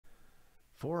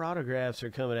4 autographs are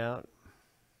coming out.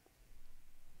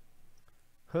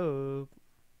 Hope.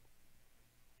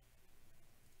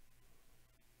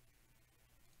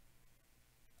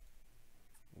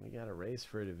 We got a race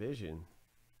for a division.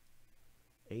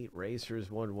 8 racers,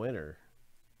 1 winner.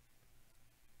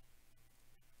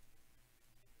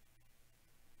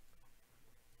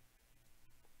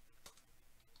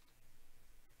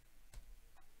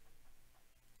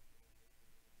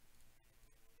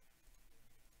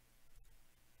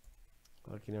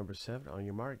 Lucky number 7. On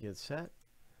your mark, get set,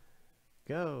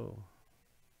 go.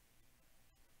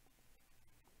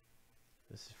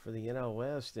 This is for the NL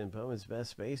West and Bowman's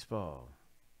Best Baseball.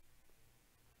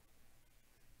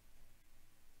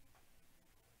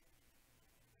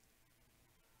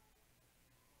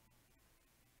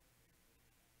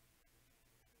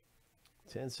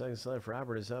 Ten seconds left.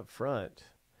 Robert is up front.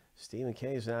 Stephen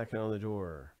K is knocking on the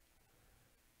door.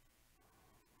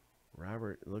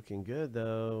 Robert looking good,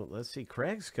 though. Let's see.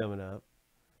 Craig's coming up.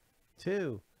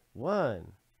 2,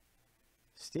 1.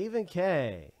 Stephen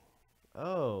K.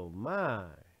 Oh, my.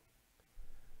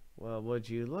 Well, would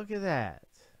you look at that?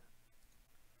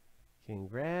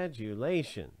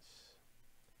 Congratulations.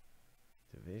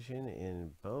 Division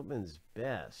in Bowman's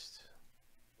Best.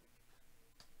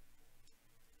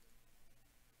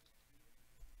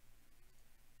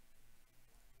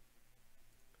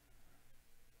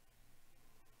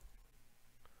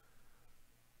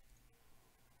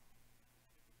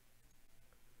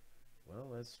 Well,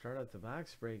 let's start up the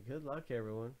box break. Good luck,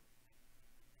 everyone.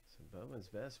 Some Bowman's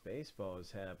Best Baseball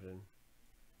is happening.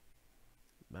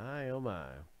 My, oh my.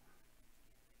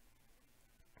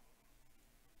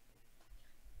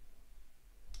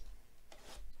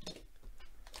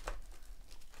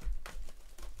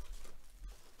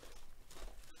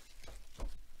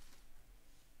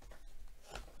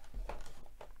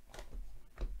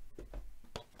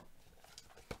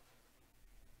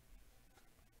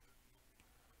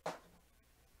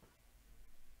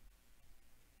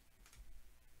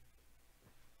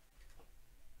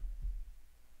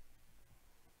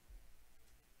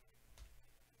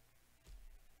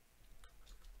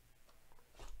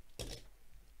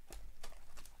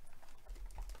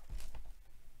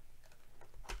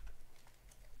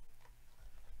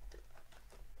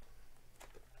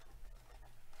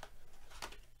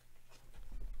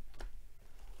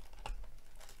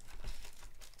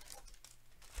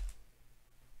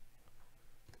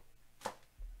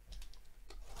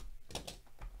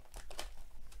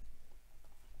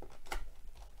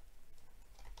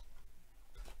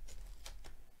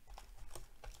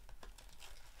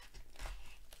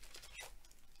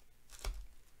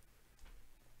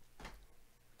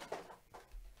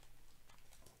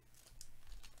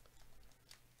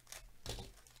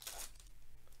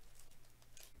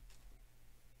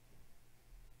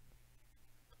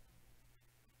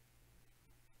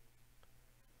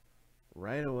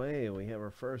 Right away, we have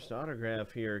our first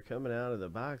autograph here coming out of the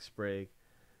box break.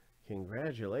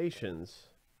 Congratulations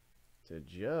to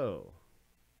Joe.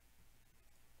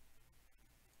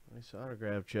 Nice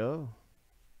autograph, Joe.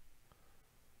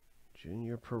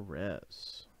 Junior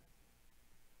Perez.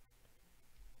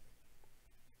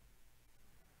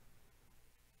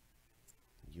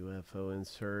 UFO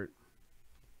insert.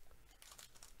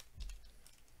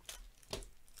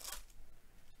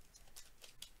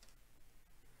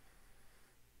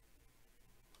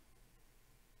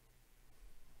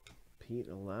 Pete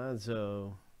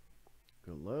Alonso,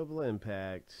 Global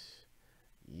Impact,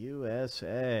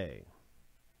 USA.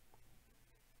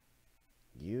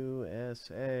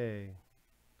 USA.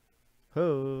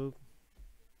 Hope.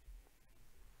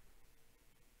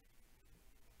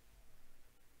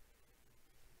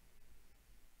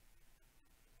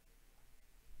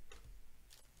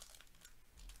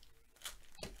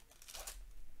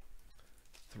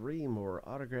 Three more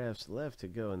autographs left to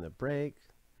go in the break.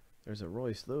 There's a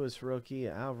Royce Lewis rookie,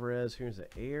 Alvarez. Here's an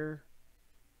Air.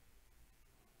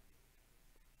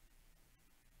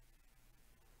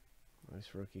 Nice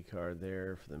rookie card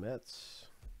there for the Mets.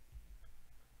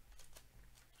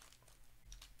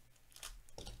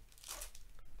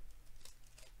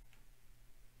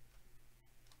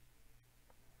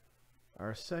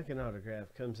 Our second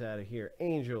autograph comes out of here.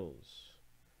 Angels.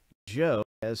 Joe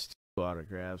has 2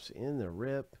 autographs in the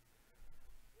rip.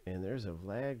 And there's a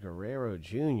Vlad Guerrero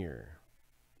Jr.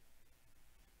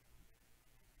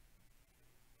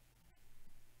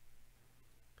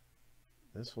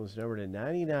 This one's numbered to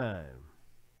 99.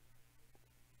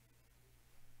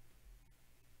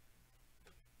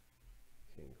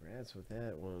 Congrats with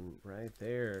that one right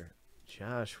there.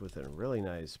 Josh with a really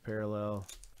nice parallel.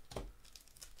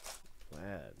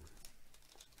 Vlad.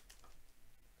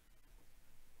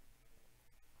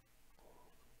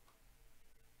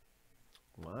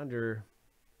 Wander.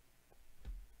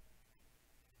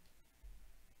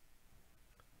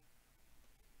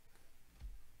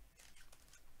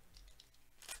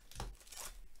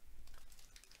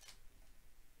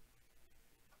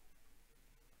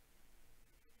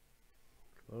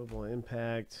 Global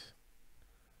Impact.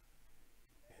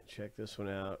 And check this one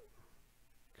out.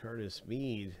 Curtis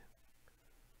Mead.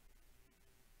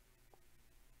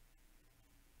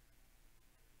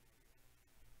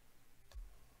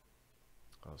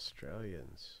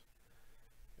 Australians.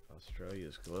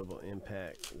 Australia's Global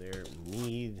Impact there.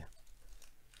 Mead.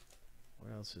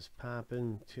 What else is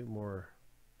popping? Two more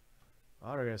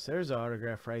autographs. There's an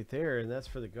autograph right there, and that's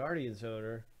for the Guardians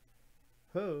owner.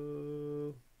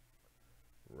 Ho!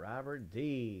 Robert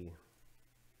D.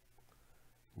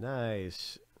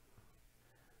 Nice.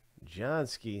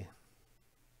 Johnsky.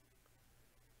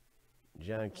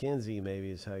 John Kinsey,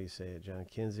 maybe is how you say it. John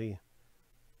Kinsey.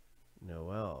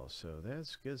 Noel. So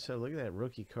that's good. So look at that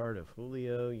rookie card of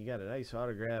Julio. You got a nice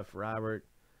autograph, Robert,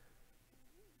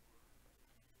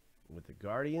 with the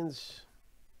Guardians.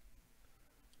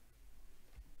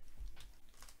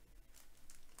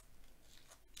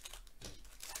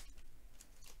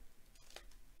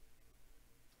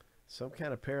 Some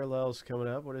kind of parallels coming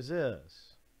up. What is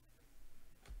this?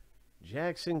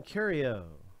 Jackson Curio.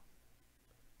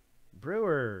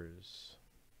 Brewers.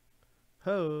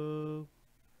 Ho!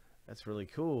 That's really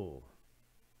cool.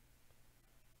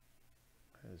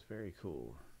 That is very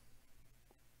cool.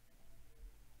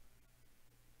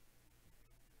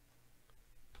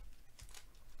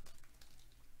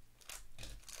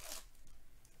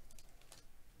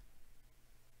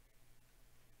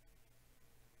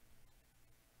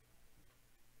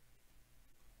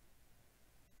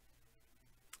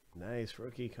 Nice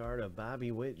rookie card of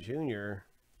Bobby Witt Jr.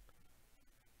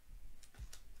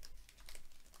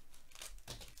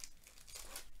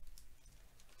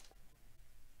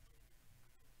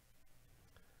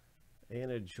 And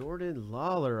a Jordan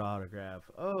Lawler autograph.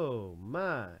 Oh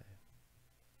my.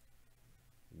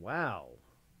 Wow.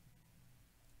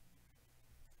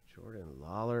 Jordan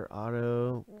Lawler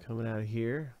auto coming out of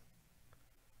here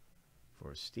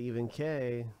for Stephen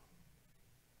K.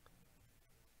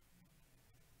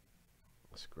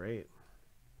 That's great.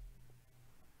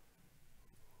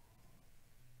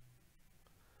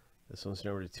 This one's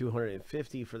number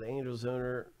 250 for the Angels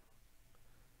owner.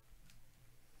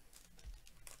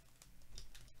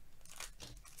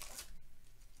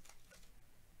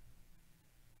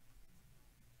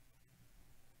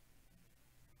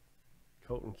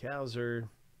 Colton Cowser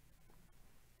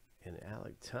and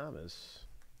Alec Thomas.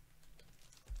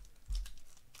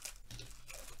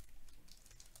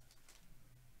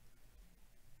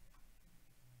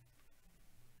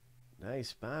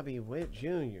 Nice Bobby Witt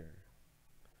Jr.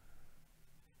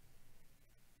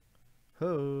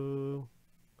 Ho!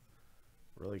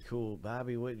 Really cool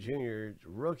Bobby Witt Jr.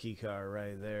 rookie card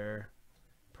right there.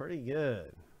 Pretty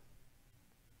good.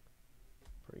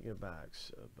 Pretty good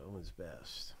box of Bowman's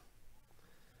Best.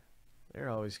 They're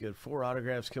always good. 4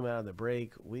 autographs come out of the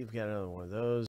break. We've got another one of those.